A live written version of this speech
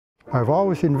I've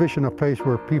always envisioned a place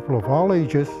where people of all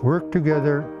ages work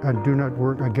together and do not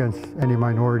work against any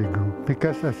minority group.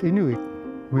 Because as Inuit,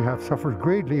 we have suffered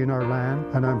greatly in our land,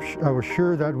 and I was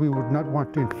sure that we would not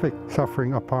want to inflict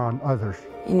suffering upon others.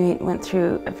 Inuit went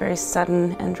through a very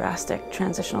sudden and drastic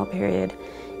transitional period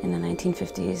in the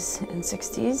 1950s and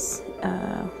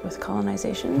 60s with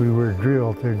colonization. We were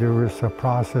drilled. There was a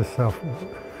process of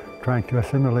trying to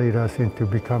assimilate us into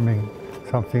becoming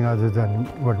something other than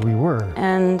what we were.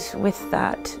 And with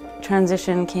that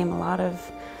transition came a lot of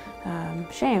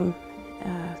shame.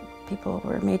 People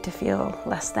were made to feel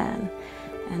less than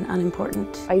and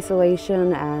unimportant.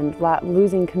 Isolation and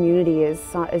losing community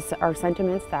are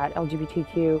sentiments that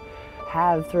LGBTQ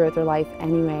have throughout their life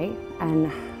anyway, and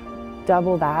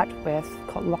double that with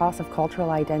loss of cultural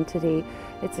identity.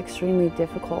 It's extremely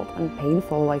difficult and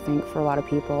painful, I think, for a lot of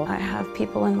people. I have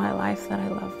people in my life that I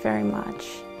love very much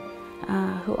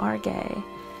who are gay.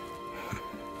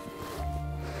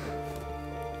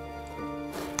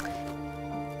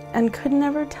 And could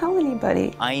never tell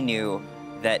anybody. I knew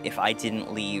that if I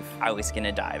didn't leave, I was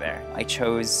gonna die there. I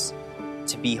chose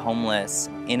to be homeless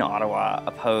in Ottawa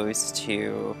opposed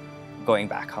to going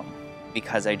back home,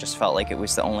 because I just felt like it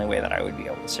was the only way that I would be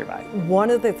able to survive. One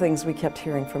of the things we kept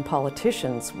hearing from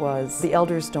politicians was the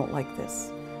elders don't like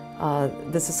this.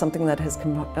 This is something that has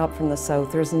come up from the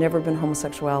South. There's never been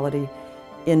homosexuality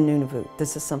in Nunavut.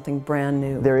 This is something brand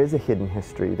new. There is a hidden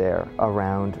history there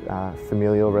around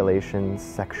familial relations,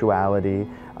 sexuality,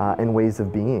 and ways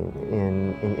of being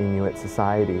in Inuit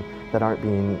society that aren't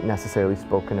being necessarily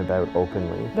spoken about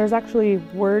openly. There's actually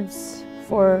words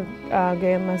for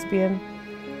gay and lesbian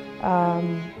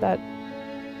that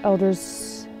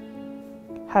elders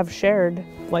have shared.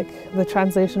 Like the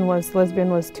translation was lesbian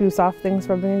was two soft things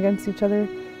rubbing against each other,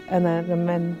 and then the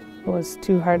men was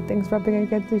two hard things rubbing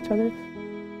against each other.